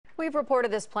We've reported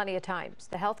this plenty of times.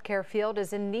 The healthcare field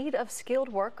is in need of skilled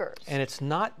workers. And it's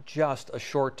not just a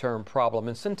short-term problem,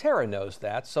 and Sentara knows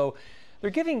that, so they're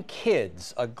giving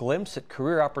kids a glimpse at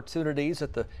career opportunities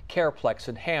at the Careplex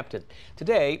in Hampton.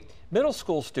 Today, middle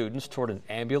school students toured an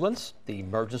ambulance, the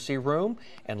emergency room,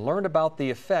 and learned about the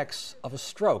effects of a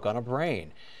stroke on a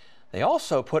brain. They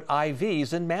also put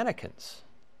IVs in mannequins.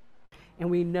 And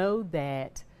we know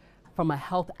that from a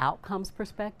health outcomes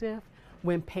perspective,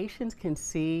 when patients can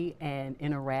see and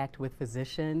interact with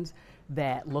physicians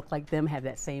that look like them, have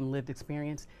that same lived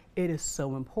experience, it is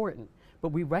so important. But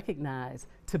we recognize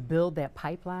to build that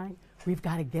pipeline, we've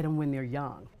got to get them when they're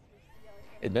young.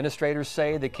 Administrators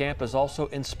say the camp is also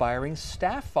inspiring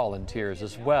staff volunteers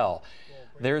as well.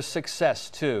 There's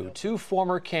success too. 2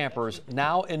 former campers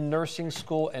now in nursing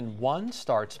school, and 1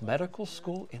 starts medical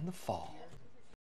school in the fall.